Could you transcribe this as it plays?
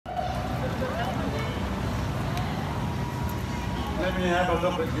Let me have a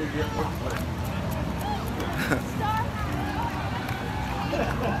look at you here quickly.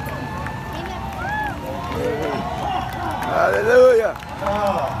 Hallelujah.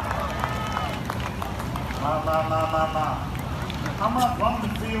 Oh. Ma. I'm up on the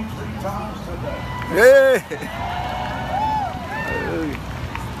field 3 times today. Hey. Hallelujah.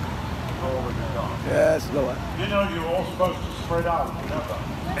 Glory to God. Yes, Lord. You know you're all supposed to spread out, remember?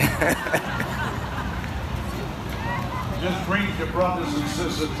 Just greet your brothers and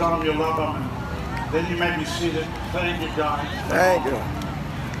sisters, tell them you love them, and then you may be seated. Thank you, guys. Thank you.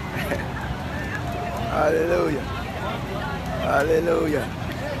 Hallelujah. Hallelujah.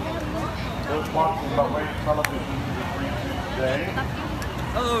 Those watching by way of television, we greet you today.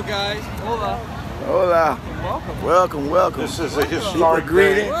 Hello, guys. Hola. Hola. Welcome. Welcome. This is a historic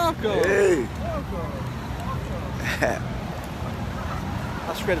greeting. day. Welcome. Hey.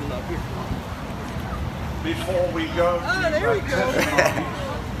 I'll spread it up here. Before we go to there we go. testimony,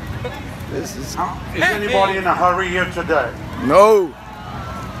 This is is anybody in a hurry here today? no.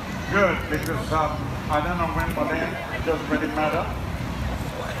 Good, because I don't know when, but then it doesn't really matter.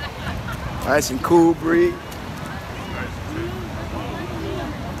 Nice and cool breed.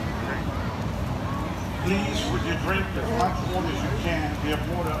 Please, would you drink as much water as you can? We have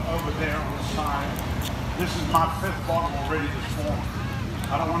water over there on the side. This is my 5th bottle already this morning.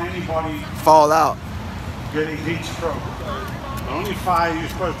 I don't want anybody Fall out. getting heat stroke. The only fire you're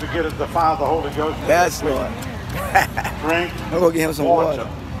supposed to get is the fire of the Holy Ghost. Yes, Lord. Drink I'm gonna get him some water.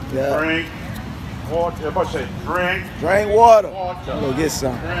 Yeah. Drink water. Everybody say drink Drink water. water. I'm gonna get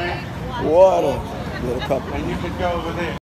some Drink water. Little couple. and you can go over there.